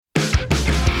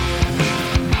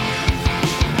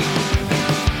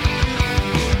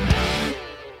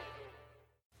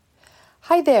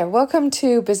Hi there, welcome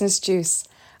to Business Juice.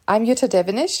 I'm Jutta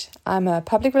Devenish. I'm a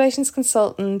public relations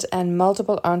consultant and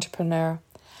multiple entrepreneur.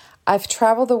 I've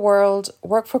traveled the world,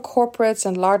 worked for corporates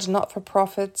and large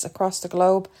not-for-profits across the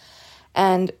globe,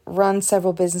 and run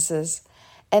several businesses.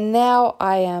 And now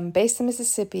I am based in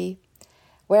Mississippi,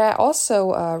 where I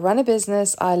also run a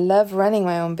business. I love running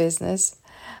my own business.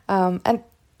 And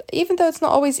even though it's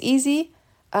not always easy,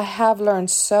 I have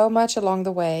learned so much along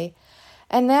the way.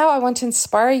 And now I want to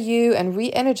inspire you and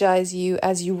re-energize you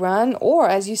as you run or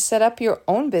as you set up your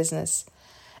own business,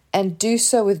 and do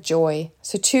so with joy.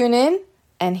 So tune in,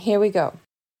 and here we go.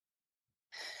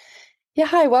 Yeah,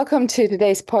 hi, welcome to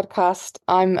today's podcast.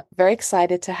 I'm very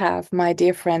excited to have my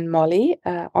dear friend Mollie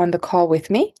on the call with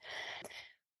me.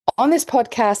 On this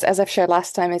podcast, as I've shared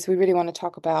last time, is we really want to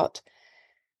talk about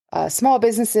small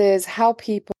businesses, how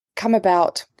people come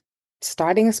about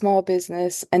starting a small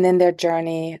business, and then their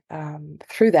journey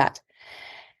through that.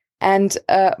 And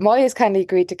Mollie has kindly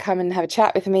agreed to come and have a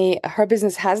chat with me. Her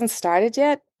business hasn't started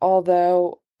yet,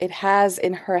 although it has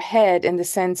in her head, in the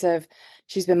sense of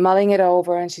she's been mulling it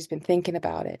over and she's been thinking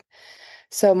about it.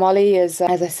 So Mollie is,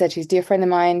 as I said, she's a dear friend of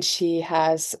mine. She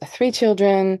has 3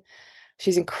 children.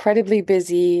 She's incredibly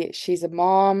busy. She's a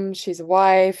mom, she's a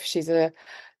wife, she's a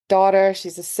daughter,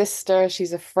 she's a sister,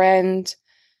 she's a friend.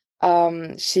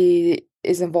 She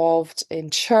is involved in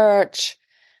church.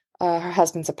 Her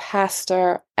husband's a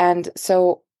pastor. And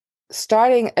so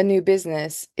starting a new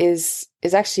business is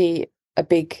actually a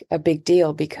big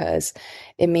deal, because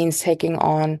it means taking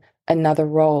on another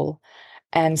role.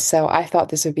 And so I thought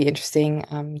this would be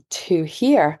interesting to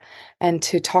hear and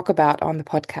to talk about on the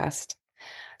podcast.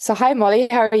 So hi, Mollie,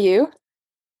 how are you?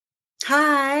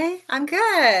 Hi, I'm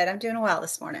good. I'm doing well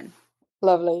this morning.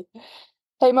 Lovely.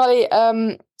 Hey, Mollie,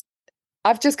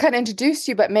 I've just kind of introduced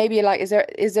you, but maybe like, is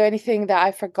there anything that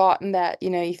I've forgotten that,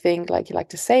 you think like you like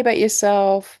to say about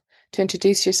yourself, to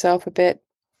introduce yourself a bit?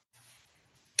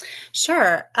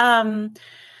 Sure.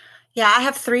 Yeah, I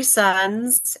have 3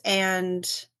 sons, and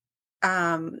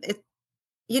it,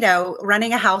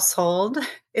 running a household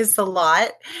is a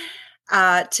lot.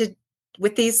 To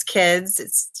With these kids,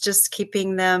 it's just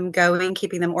keeping them going,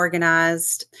 keeping them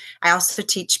organized. I also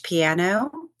teach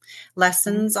piano Mhm.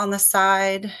 lessons on the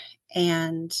side,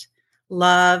 and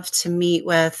love to meet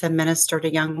with and minister to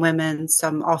young women. So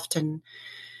I'm often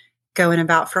going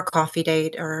about for a coffee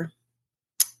date or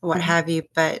what Mhm. have you.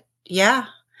 But yeah,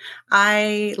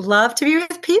 I love to be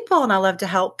with people and I love to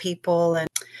help people. And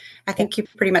I Yeah. think you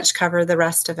pretty much cover the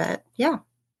rest of it. Yeah.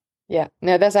 Yeah.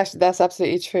 No, that's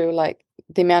absolutely true. Like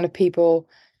the amount of people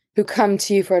who come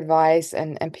to you for advice,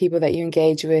 and people that you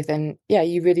engage with, and yeah,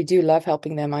 you really do love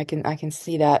helping them. I can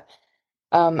see that.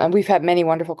 And we've had many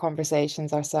wonderful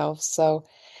conversations ourselves. So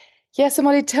yeah,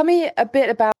 somebody tell me a bit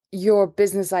about your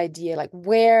business idea. Like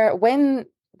when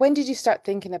did you start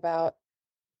thinking about,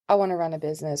 I want to run a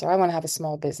business, or I want to have a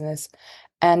small business?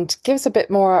 And give us a bit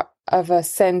more of a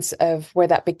sense of where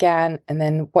that began and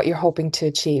then what you're hoping to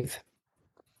achieve.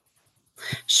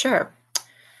 Sure.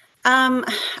 Um,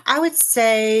 I would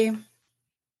say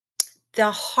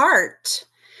the heart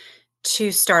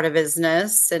to start a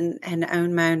business and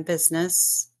own my own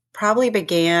business probably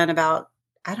began about,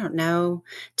 I don't know,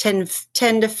 10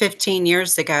 to 15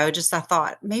 years ago. Just I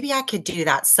thought maybe I could do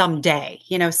that someday,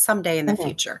 someday in the Mhm.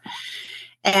 future.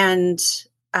 And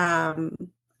um,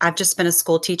 I've just been a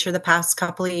school teacher the past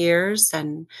couple of years.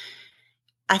 And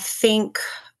I think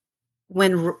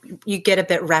when you get a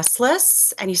bit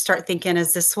restless and you start thinking,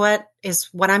 is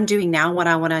what I'm doing now what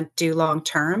I want to do long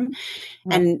term?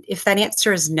 Yeah. And if that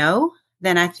answer is no,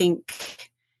 then I think,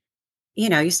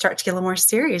 you start to get a little more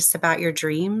serious about your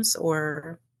dreams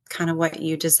or kind of what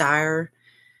you desire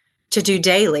to do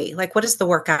daily. Like, what is the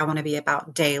work I want to be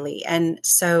about daily? And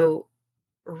so,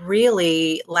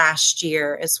 really, last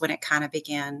year is when it kind of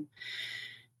began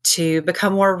to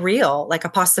become more real, like a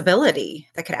possibility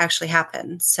that could actually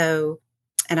happen. So,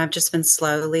 and I've just been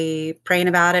slowly praying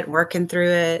about it, working through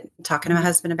it, talking to my Mhm.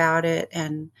 husband about it.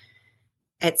 And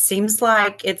it seems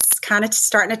like it's kind of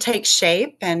starting to take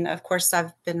shape. And of course,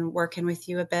 I've been working with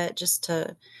you a bit just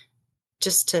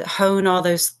to hone all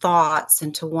those thoughts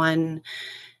into one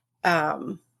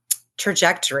um,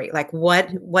 trajectory. Like what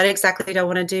exactly do I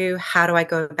want to do? How do I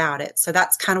go about it? So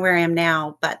that's kind of where I am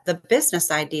now. But the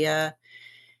business idea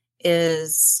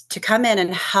is to come in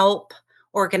and help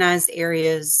organize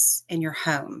areas in your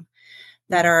home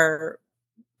that Mhm. are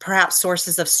perhaps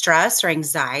sources of stress or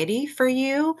anxiety for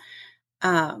you.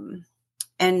 Um,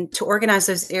 and to organize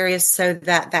those areas so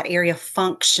that that area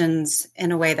functions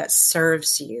in a way that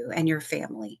serves you and your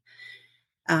family.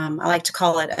 I like to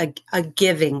call it a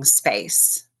giving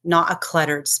space, not a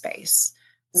cluttered space.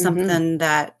 Hmm. something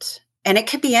that, and it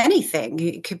could be anything.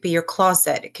 It could be your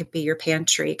closet, it could be your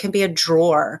pantry, it can be a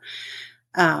drawer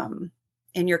um,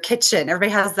 in your kitchen.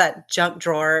 Everybody has that junk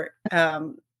drawer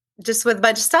just with a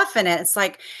bunch of stuff in it. It's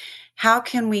like, how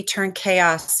can we turn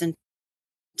chaos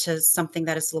into something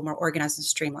that is a little more organized and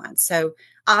streamlined? So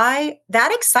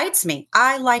that excites me.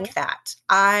 I like that.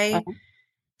 I Uh-huh.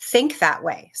 think that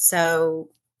way. So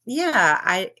yeah,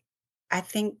 I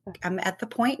think I'm at the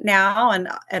point now,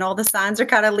 and all the signs are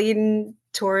kind of leading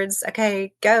towards,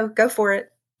 okay, go for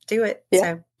it, do it. Yeah.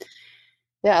 So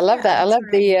Yeah, I love yeah, that. I that's love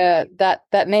where I the am.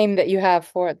 that name that you have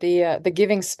for it, the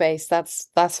giving space.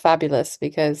 That's fabulous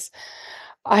because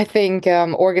I think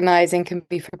organizing can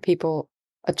be for people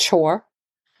a chore.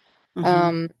 Hmm.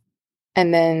 Um,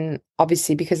 and then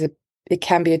obviously because it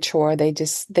can be a chore, they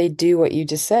do what you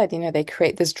just said, they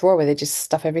create this drawer where they just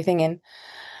stuff everything in.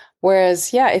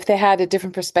 Whereas, yeah, if they had a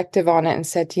different perspective on it and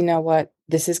said, you know what,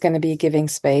 this is going to be a giving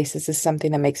space. This is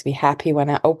something that makes me happy when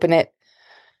I open it.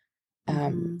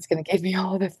 Hmm. It's going to give me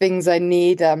all the things I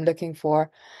need, I'm looking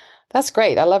for. That's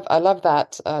great. I love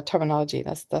that terminology.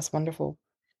 That's wonderful.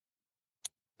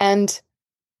 And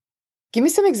give me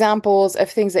some examples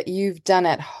of things that you've done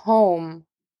at home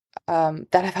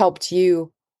that have helped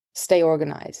you stay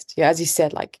organized. Yeah, as you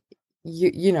said, like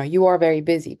you are very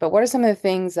busy, but what are some of the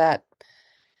things that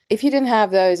if you didn't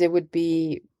have those, it would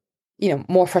be,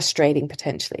 more frustrating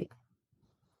potentially?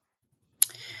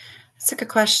 That's a good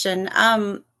question.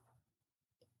 I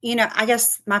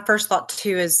guess my first thought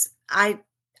too is I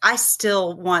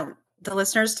still want the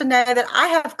listeners to know that I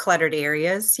have cluttered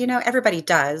areas. Everybody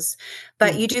does,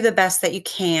 but Mm, you do the best that you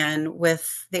can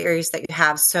with the areas that you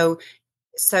have. So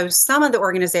some of the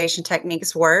organization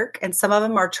techniques work, and some of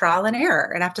them are trial and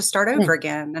error, and I have to start over mm,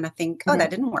 again. And I think, oh, mhm, that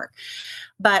didn't work.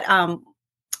 But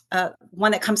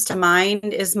one that comes to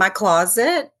mind is my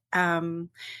closet.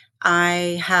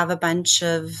 I have a bunch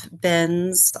of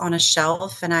bins on a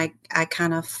shelf, and I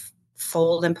kind of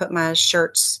fold and put my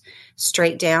shirts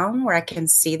straight down where I can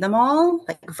see them all,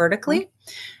 like mhm, vertically.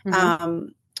 mhm,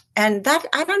 Um, and that,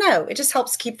 I don't know, it just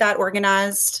helps keep that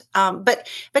organized. But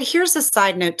here's a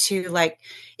side note too, like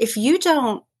if you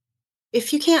don't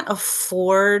if you can't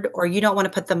afford or you don't want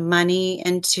to put the money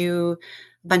into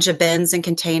a bunch of bins and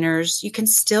containers, you can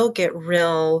still get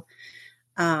real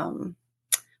um,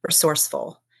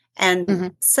 resourceful. And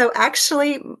mhm. so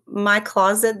actually my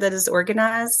closet that is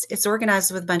organized, it's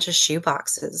organized with a bunch of shoe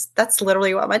boxes. That's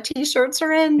literally what my t-shirts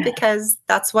are in because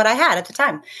that's what I had at the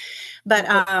time. But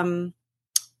Love it.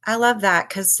 I love that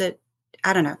because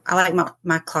I don't know, I like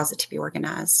my closet to be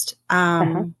organized.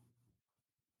 Uh-huh.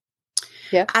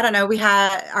 Yeah. I don't know. We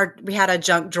had a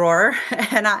junk drawer,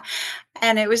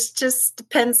 and it was just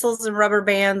pencils and rubber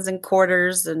bands and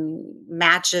quarters and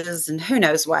matches and who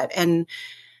knows what. And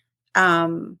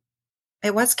um,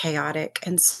 it was chaotic.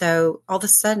 And so all of a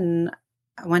sudden,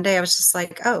 one day I was just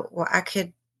like, oh, well, I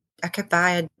could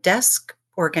buy a desk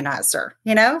organizer,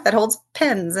 that holds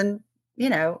pens and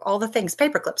all the things,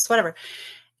 paper clips, whatever.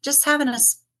 Just having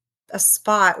a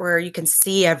spot where you can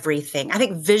see everything. I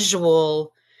think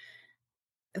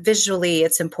visually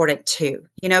it's important too,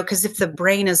 because if the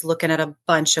brain is looking at a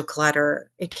bunch of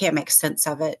clutter, it can't make sense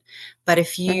of it. But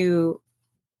if you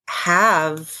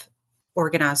have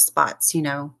organized spots,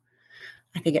 I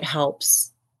think it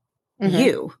helps Mm-hmm.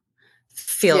 you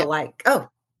feel Yeah. like, oh,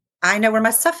 I know where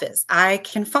my stuff is, I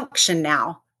can function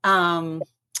now.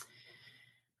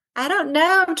 I don't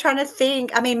know. I'm trying to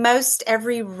think. I mean, most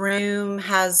every room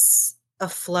has a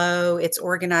flow. It's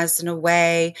organized in a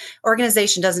way.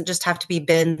 Organization doesn't just have to be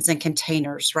bins and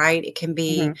containers, right? It can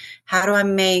Mm-hmm. be, how do I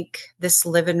make this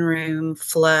living room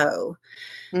flow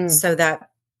Mm, so that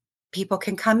people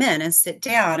can come in and sit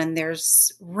down and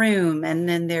there's room, and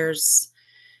then there's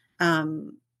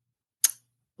um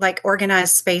like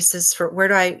organized spaces for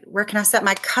where can I set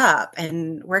my cup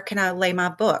and where can I lay my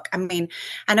book? I mean,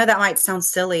 I know that might sound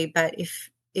silly, but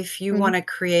if you mm-hmm. want to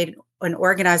create an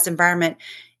organized environment,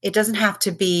 it doesn't have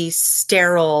to be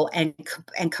sterile and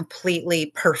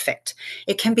completely perfect.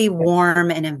 It can be Yeah.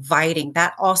 warm and inviting.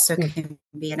 That also Mm. can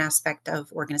be an aspect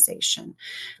of organization.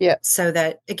 Yeah. So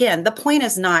that, again, the point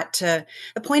is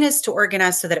to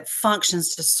organize so that it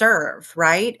functions to serve,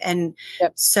 right? And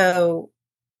Yep. so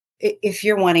if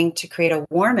you're wanting to create a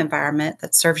warm environment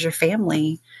that serves your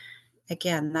family,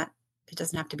 again, that it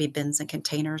doesn't have to be bins and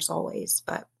containers always,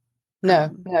 but No,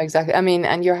 no, exactly. I mean,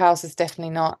 and your house is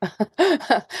definitely not.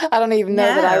 I don't even know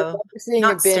that I no, remember seeing a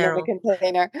not bin and a sterile.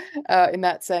 container in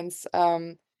that sense.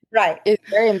 Right. It's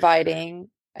very inviting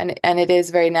and it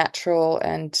is very natural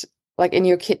and like in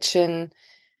your kitchen,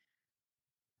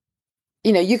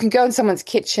 you can go in someone's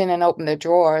kitchen and open their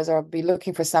drawers or be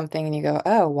looking for something and you go,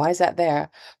 oh, why is that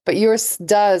there? But yours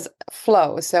does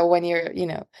flow. So Hmm. when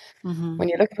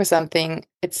you're looking for something,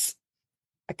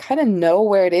 I kind of know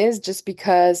where it is just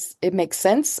because it makes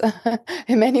sense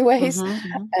in many ways, Hmm.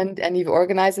 Hmm. and you've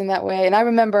organized in that way. And I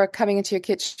remember coming into your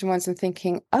kitchen once and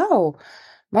thinking, oh,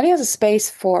 Money has a space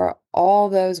for all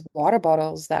those water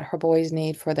bottles that her boys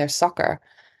need for their soccer.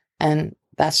 And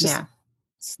that's just Yeah.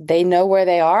 they know where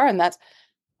they are, and that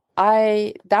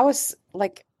was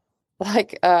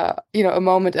a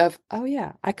moment of, oh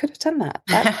yeah, I could have done that.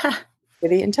 That's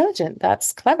really intelligent.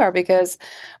 That's clever because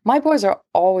my boys are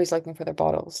always looking for their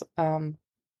bottles.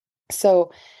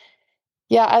 So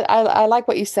yeah, I like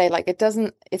what you say. Like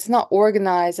it's not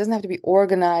organized, it doesn't have to be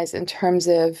organized in terms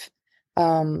of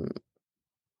um,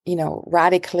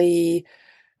 radically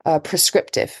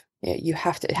prescriptive. It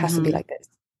has to be Hmm. like this,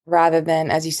 rather than,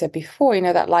 as you said before,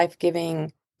 that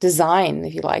life-giving design,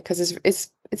 if you like, because it's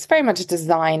very much a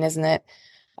design, isn't it?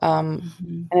 Hmm.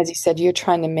 And as you said, you're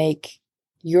trying to make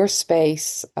your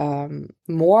space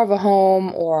more of a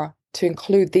home, or to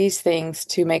include these things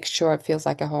to make sure it feels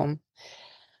like a home.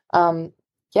 Um,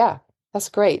 yeah, that's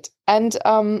great. And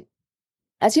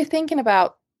as you're thinking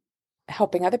about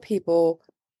helping other people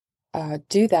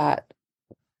do that,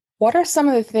 what are some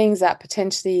of the things that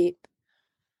potentially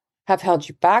have held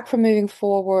you back from moving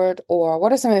forward? Or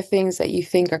what are some of the things that you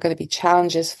think are going to be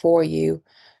challenges for you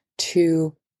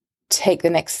to take the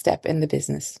next step in the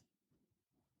business?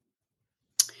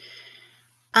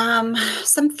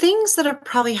 Some things that have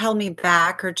probably held me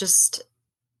back are just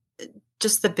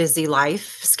the busy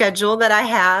life schedule that I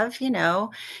have. You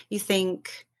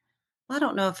think, well, I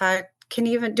don't know if I can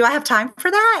even, do I have time for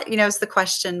that? Is the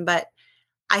question. But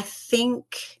I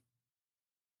think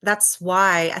that's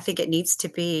why I think um,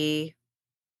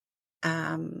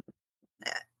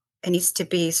 it needs to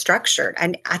be structured.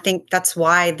 And I think that's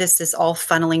why this is all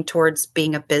funneling towards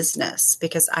being a business,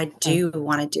 because I Mm, do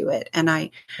want to do it and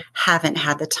I haven't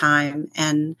had the time.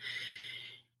 And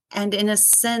in a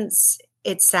sense,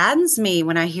 it saddens me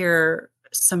when I hear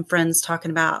some friends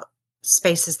talking about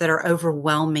spaces that are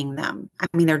overwhelming them. I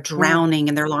mean, they're mm, drowning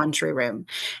in their laundry room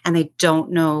and they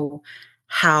don't know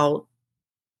how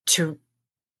to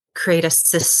create a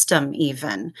system,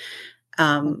 even.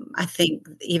 mm, I think,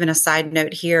 even a side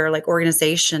note here, like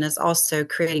organization is also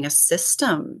creating a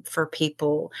system for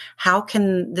people. How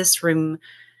can this room,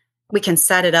 we can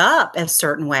set it up a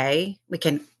certain way, we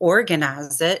can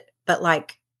organize it, but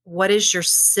like, what is your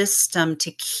system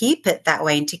to keep it that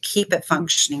way and to keep it mm,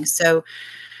 functioning? So,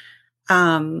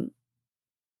 um,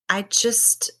 I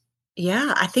just,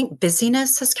 yeah, I think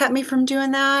busyness has kept me from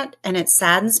doing that. And it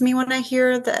saddens me when I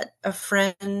hear that a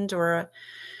friend or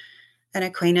an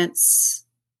acquaintance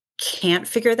can't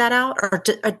figure that out, or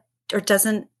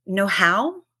doesn't know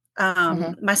how.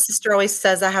 mhm, My sister always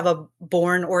says I have a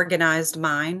born organized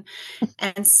mind,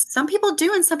 and some people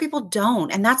do and some people don't,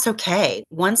 and that's okay.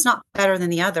 One's not better than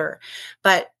the other,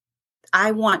 but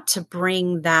I want to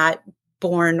bring that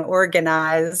born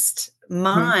organized mhm,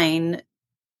 mind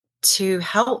to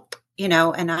help,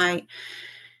 and I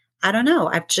don't know,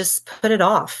 I've just put it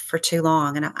off for too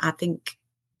long, and I think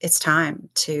it's time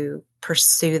to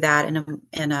pursue that in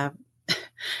a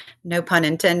no pun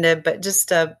intended, but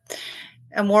just a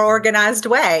more organized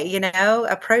way,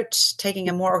 taking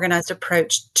a more organized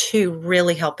approach to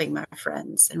really helping my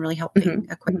friends and really helping mhm,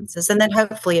 mhm. acquaintances. And then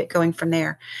hopefully it going from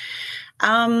there.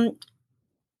 Um,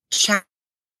 Challenges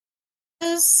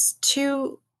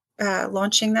to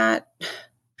launching that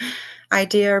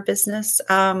idea or business.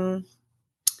 I,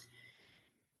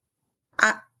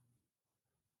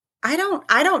 I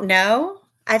don't know.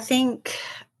 I think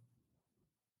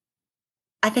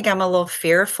I'm a little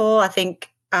fearful. I think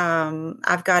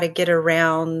I've got to get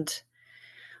around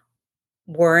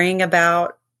worrying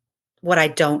about what I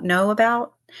don't know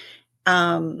about.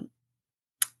 Um,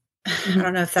 I Mhm.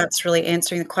 don't know if that's really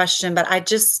answering the question, but I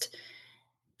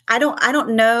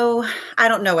don't know. I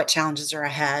don't know what challenges are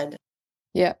ahead.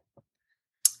 Yeah.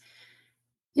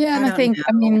 Yeah, I and I don't think,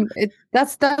 I know. mean, I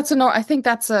think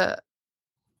that's a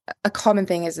common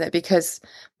thing, isn't it? Because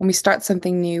when we start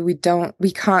something new,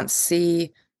 we can't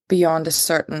see beyond a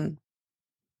certain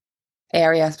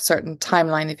area, certain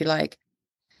timeline, if you like.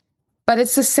 But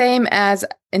it's the same as,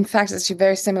 in fact, it's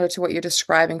very similar to what you're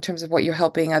describing in terms of what you're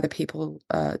helping other people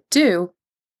do.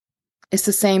 It's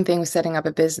the same thing with setting up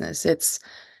a business. It's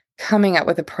coming up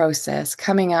with a process,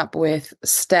 coming up with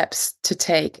steps to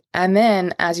take. And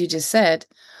then, as you just said,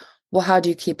 well, how do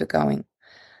you keep it going?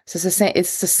 So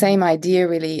it's the same idea,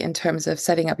 really, in terms of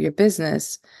setting up your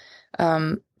business.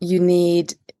 You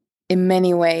need, in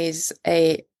many ways,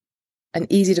 an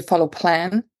easy to follow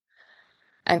plan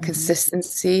and Mhm.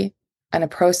 consistency and a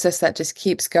process that just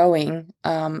keeps going.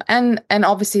 And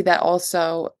obviously that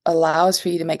also allows for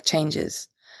you to make changes.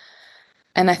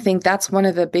 And I think that's one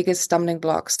of the biggest stumbling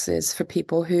blocks is for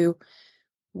people who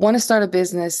want to start a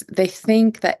business. They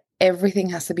think that everything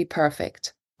has to be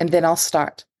perfect and then I'll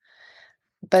start.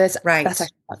 But that's Right. actually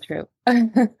not true.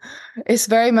 It's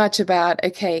very much about,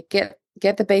 okay,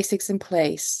 get the basics in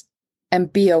place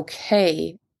and be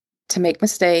okay to make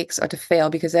mistakes or to fail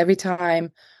because every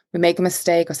time we make a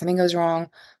mistake or something goes wrong,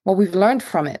 well, we've learned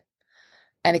from it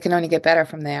and it can only get better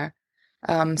from there.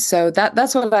 So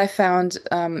that's what I found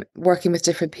working with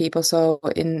different people. So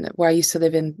in where I used to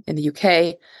live in the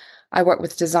UK, I work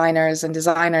with designers, and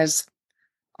designers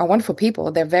are wonderful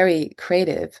people. They're very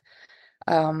creative,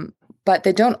 um, but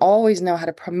they don't always know how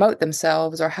to promote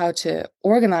themselves or how to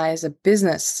organize a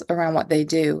business around what they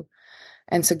do.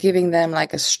 And so giving them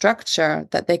like a structure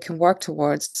that they can work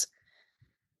towards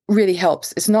really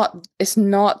helps. It's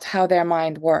not how their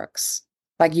mind works.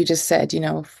 Like you just said,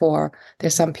 for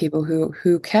there's some people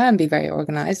who can be very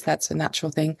organized. That's a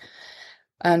natural thing.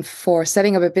 And for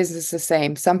setting up a business, the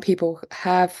same. Some people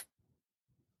have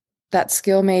that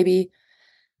skill maybe,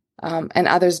 and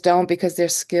others don't because their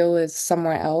skill is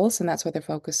somewhere else, and that's what they're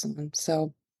focused on.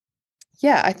 So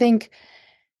yeah, I think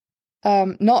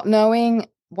not knowing,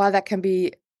 while that can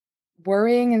be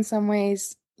worrying in some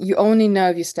ways, you only know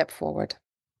if you step forward.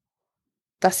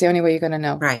 That's the only way you're going to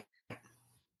know. Right.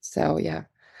 So yeah.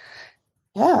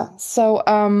 Yeah. So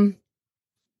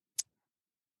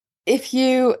if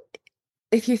you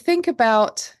if you think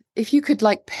about if you could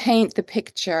like paint the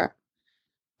picture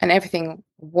and everything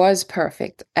was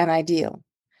perfect and ideal,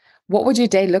 what would your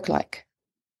day look like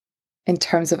in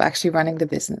terms of actually running the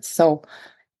business? So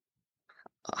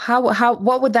how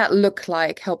what would that look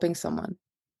like helping someone?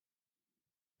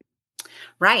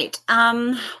 Right.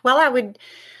 Well, I would,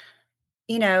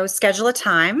 schedule a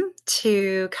time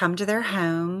to come to their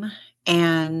home,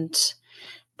 and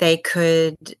they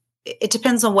could, it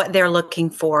depends on what they're looking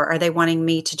for. Are they wanting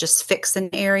me to just fix an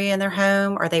area in their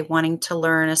home? Are they wanting to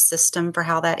learn a system for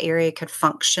how that area could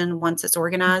function once it's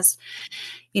organized?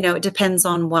 It depends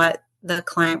on what the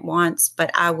client wants,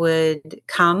 but I would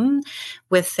come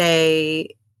with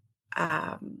a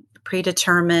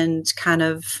predetermined kind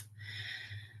of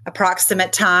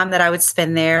approximate time that I would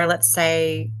spend there, let's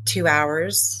say 2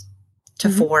 hours to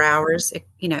Hmm. 4 hours. It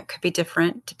could be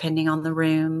different depending on the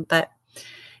room, but Yeah.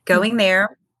 going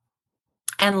there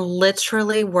and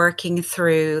literally working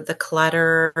through the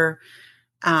clutter,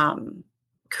 um,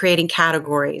 creating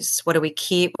categories. What do we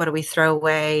keep? What do we throw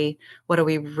away? What do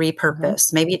we Uh-huh.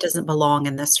 repurpose? Maybe it doesn't belong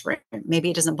in this room.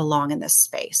 Maybe it doesn't belong in this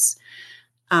space.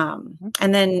 Uh-huh.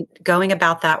 And then going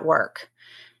about that work,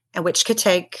 and which could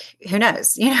take, who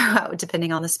knows,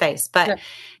 depending on the space. But Yeah.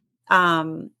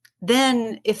 um,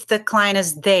 then if the client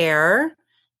is there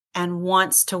and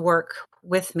wants to work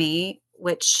with me,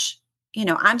 which,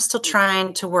 I'm still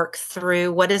trying to work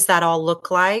through what does that all look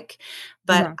like.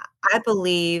 But Uh-huh. I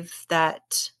believe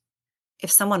that if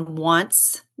someone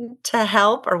wants to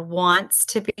help or wants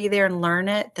to be there and learn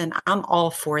it, then I'm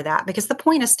all for that because the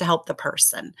point is to help the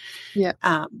person. Yeah.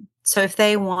 So if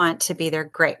they want to be there,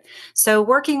 great. So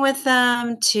working with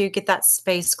them to get that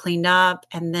space cleaned up,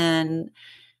 and then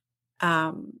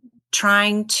um,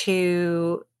 trying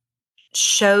to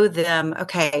show them,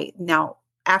 okay, now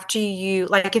after you,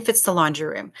 like if it's the laundry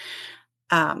room,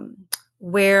 um,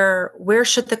 where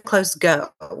should the clothes go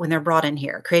when they're brought in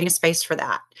here, creating a space for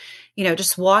that,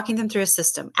 just walking them through a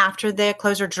system. After the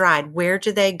clothes are dried, where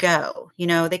do they go?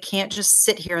 They can't just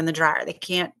sit here in the dryer.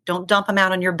 Don't dump them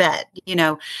out on your bed,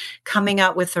 coming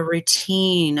up with a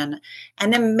routine,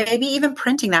 and then maybe even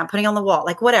printing that, putting on the wall,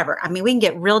 like whatever. I mean, we can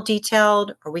get real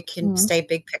detailed or we can Mhm. stay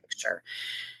big picture,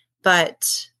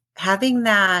 but having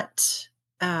that,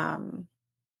 um,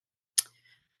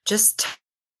 just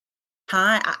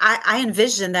time, I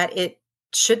envision that it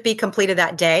should be completed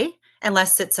that day,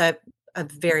 unless it's a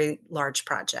very large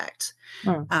project,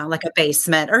 Mm. like a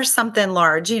basement or something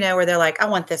large, where they're like, I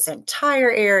want this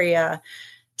entire area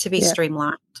to be Yeah.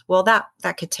 streamlined. Well, that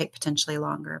could take potentially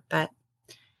longer, but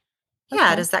yeah,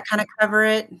 Okay. does that kind of cover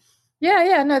it? Yeah,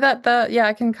 yeah, no, that yeah,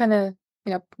 I can kind of,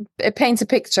 it paints a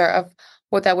picture of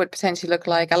what that would potentially look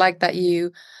like. I like that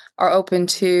you are open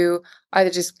to either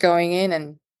just going in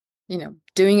and,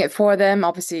 doing it for them,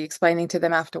 obviously explaining to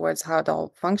them afterwards how it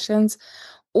all functions,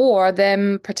 or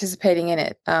them participating in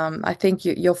it. I think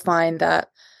you'll find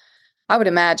that I would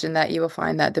imagine that you will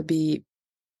find that there'll be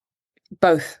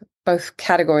both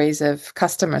categories of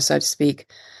customers, so to speak.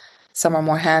 Some are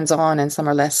more hands-on and some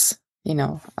are less, you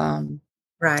know, um,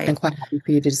 Right. and quite happy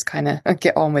for you to just kind of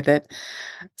get on with it.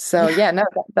 So Yeah. yeah, no,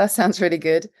 that sounds really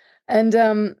good. And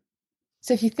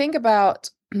so if you think about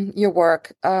your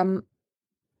work,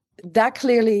 that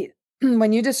clearly,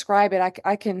 when you describe it,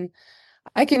 I can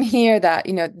hear that,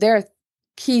 there are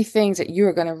key things that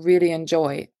you're going to really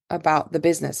enjoy about the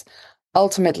business.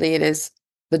 Ultimately, it is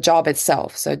the job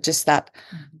itself. So just that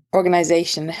Mhm.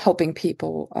 organization, helping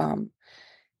people,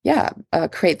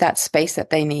 create that space that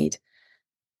they need.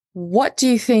 What do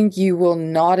you think you will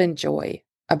not enjoy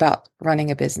about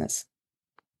running a business?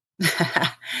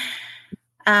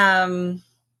 um,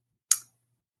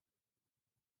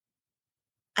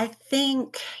 I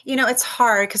think, it's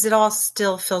hard because it all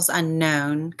still feels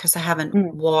unknown because I haven't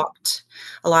Mm. walked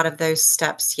a lot of those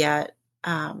steps yet.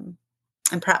 Um,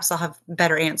 and perhaps I'll have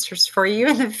better answers for you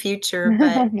in the future.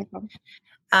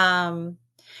 But, um,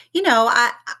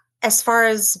 as far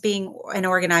as being an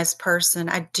organized person,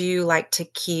 I do like to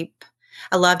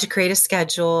I love to create a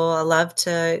schedule. I love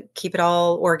to keep it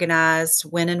all organized,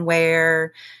 when and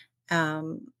where.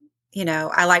 Um,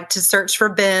 I like to search for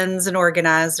bins and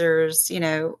organizers,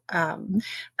 but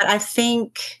I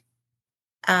think,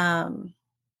 um,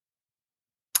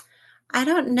 I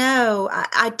don't know.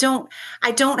 I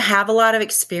don't have a lot of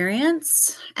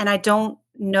experience and I don't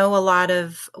know a lot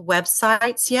of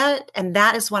websites yet. And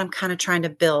that is what I'm kind of trying to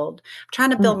build. I'm trying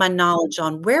to build Mm, my knowledge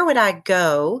on where would I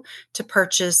go to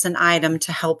purchase an item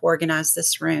to help organize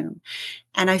this room.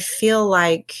 And I feel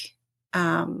like,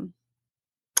 um,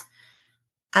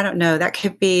 I don't know,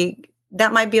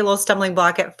 that might be a little stumbling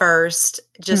block at first,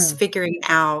 just mm, figuring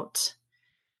out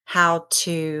how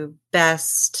to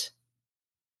best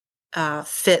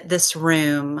fit this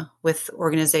room with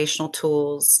organizational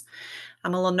tools.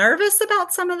 I'm a little nervous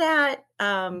about some of that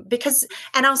because,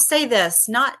 and I'll say this,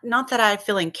 not that I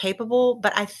feel incapable,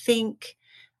 but I think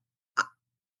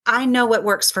I know what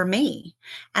works for me,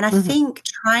 and I mhm, think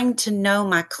trying to know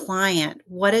my client,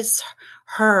 what is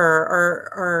her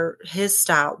or his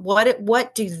style,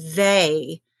 what do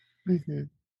they mhm.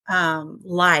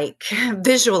 like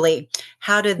visually,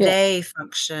 how do Yeah, they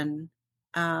function?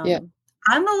 yeah. um,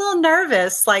 I'm a little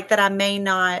nervous, like that I may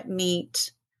not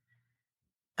meet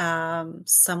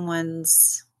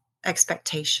someone's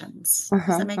expectations. Does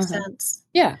Uh-huh, that make uh-huh. sense?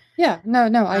 Yeah, yeah. No,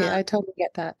 no, I Um, totally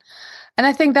get that. And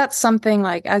I think that's something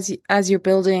like as you're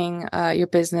building your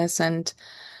business and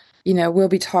we'll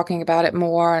be talking about it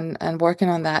more and working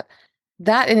on that.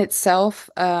 That in itself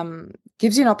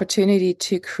gives you an opportunity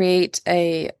to create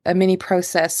a mini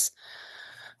process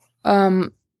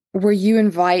um where you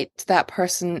invite that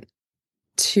person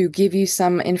to give you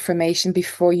some information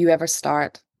before you ever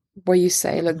start, where you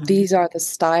say, look, mhm, these are the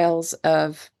styles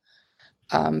of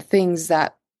things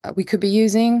that we could be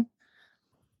using.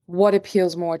 What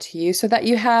appeals more to you so that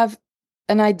you have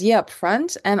an idea up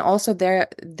front and also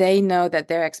they know that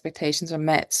their expectations are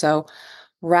met. So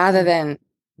rather mhm, than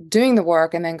doing the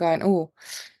work and then going, oh,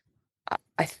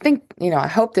 I think, I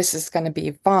hope this is going to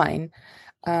be fine.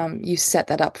 You set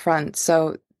that up front.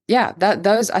 So yeah,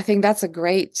 I think that's a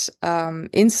great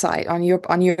insight on your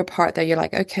part that you're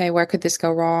like, okay, where could this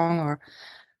go wrong or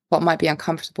what might be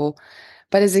uncomfortable?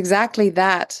 But it's exactly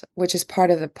that, which is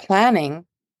part of the planning,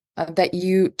 that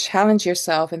you challenge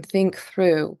yourself and think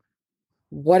through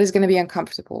what is going to be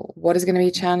uncomfortable, what is going to be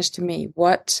a challenge to me,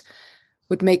 what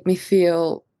would make me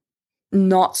feel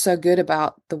not so good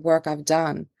about the work I've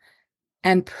done,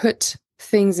 and put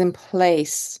things in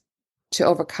place to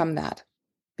overcome that.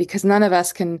 Because none of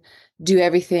us can do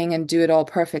everything and do it all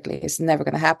perfectly. It's never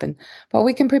going to happen. But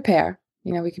we can prepare,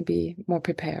 we can be more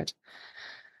prepared.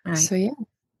 right. So yeah,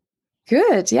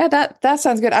 good. Yeah, that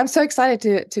sounds good. I'm so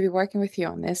excited to be working with you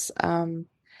on this.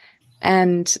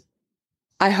 And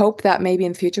I hope that maybe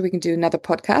in the future we can do another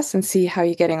podcast and see how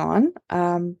you're getting on.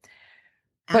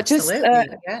 But just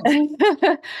Absolutely.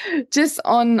 Yes. just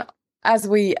on as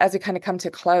we kind of come to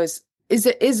a close, is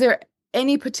there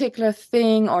any particular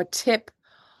thing or tip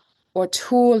or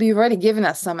tool? You've already given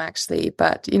us some actually,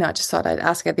 but I just thought I'd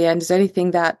ask at the end, is there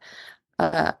anything that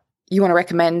uh, you want to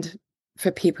recommend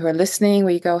for people who are listening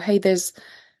where you go, hey, this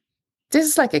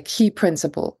is like a key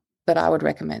principle that I would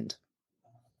recommend?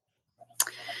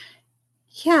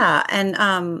 Yeah.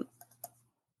 And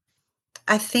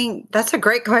I think that's a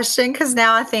great question because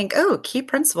now I think, oh, key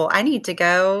principle. I need to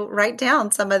go write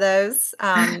down some of those.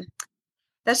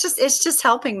 It's just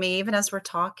helping me even as we're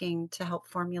talking to help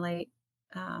formulate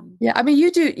Yeah, I mean,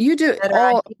 you do it better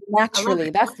all ideas. I love naturally.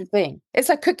 it. That's the thing. It's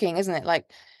like cooking, isn't it? Like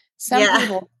some Yeah.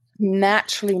 people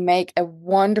naturally make a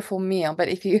wonderful meal, but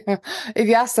if you if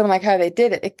you ask them like how they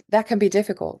did it, that can be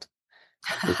difficult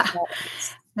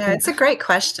because No, it's a great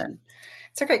question.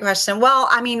 It's a great question. Well,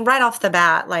 I mean, right off the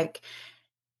bat, like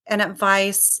and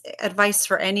advice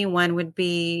for anyone would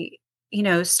be,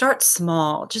 start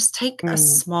small. Just take a Mm,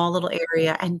 small little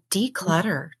area and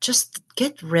declutter. Just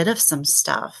get rid of some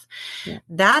stuff. yeah.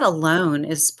 That alone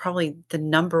is probably the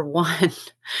number one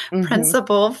Hmm.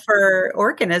 principle for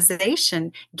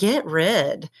organization. Get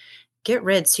rid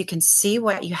so you can see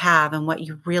what you have and what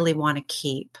you really want to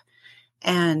keep.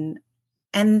 And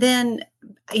then,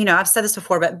 I've said this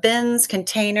before, but bins,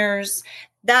 containers,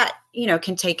 that,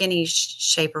 can take any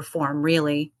shape or form,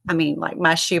 really. I mean, like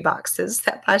my shoe boxes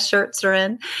that my shirts are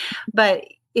in. But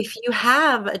if you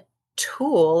have a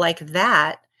tool like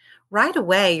that, right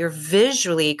away, you're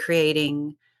visually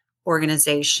creating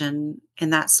organization in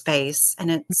that space.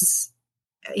 And it's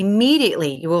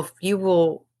immediately, you'll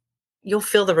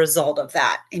feel the result of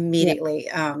that Yeah. immediately,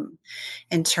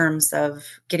 in terms of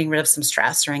getting rid of some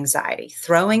stress or anxiety,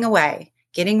 throwing away,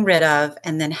 getting rid of,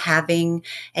 and then having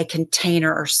a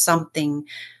container or something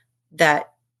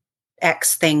that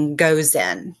X thing goes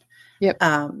in, Yep.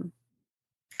 um,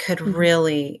 could Hmm.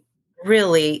 really,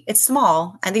 really, it's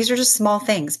small, and these are just small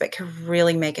things, but could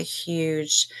really make a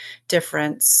huge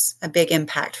difference, a big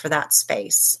impact for that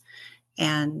space.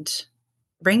 And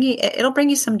it'll bring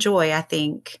you some joy, I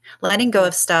think. Letting go Yeah.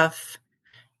 of stuff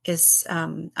is,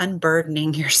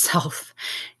 unburdening yourself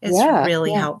is Yeah.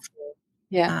 really Yeah. helpful.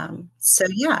 Yeah. So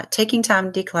yeah, taking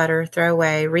time to declutter, throw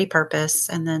away, repurpose,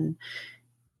 and then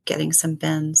getting some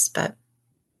bins. But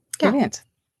yeah, Brilliant.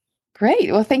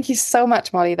 Great. Well, thank you so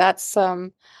much, Molly. That's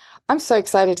I'm so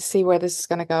excited to see where this is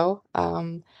going to go.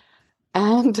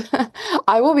 And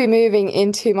I will be moving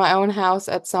into my own house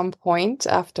at some point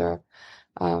after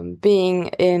being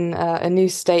in a new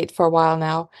state for a while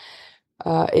now,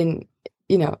 in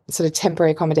sort of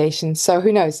temporary accommodation. So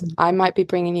who knows? I might be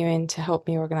bringing you in to help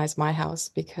me organize my house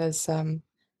because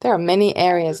there are many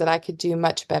areas that I could do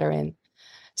much better in.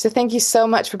 So thank you so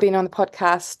much for being on the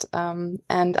podcast,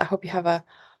 and I hope you have a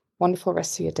wonderful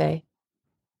rest of your day.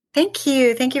 thank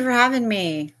you. Thank you for having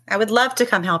me. I would love to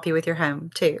come help you with your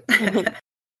home too.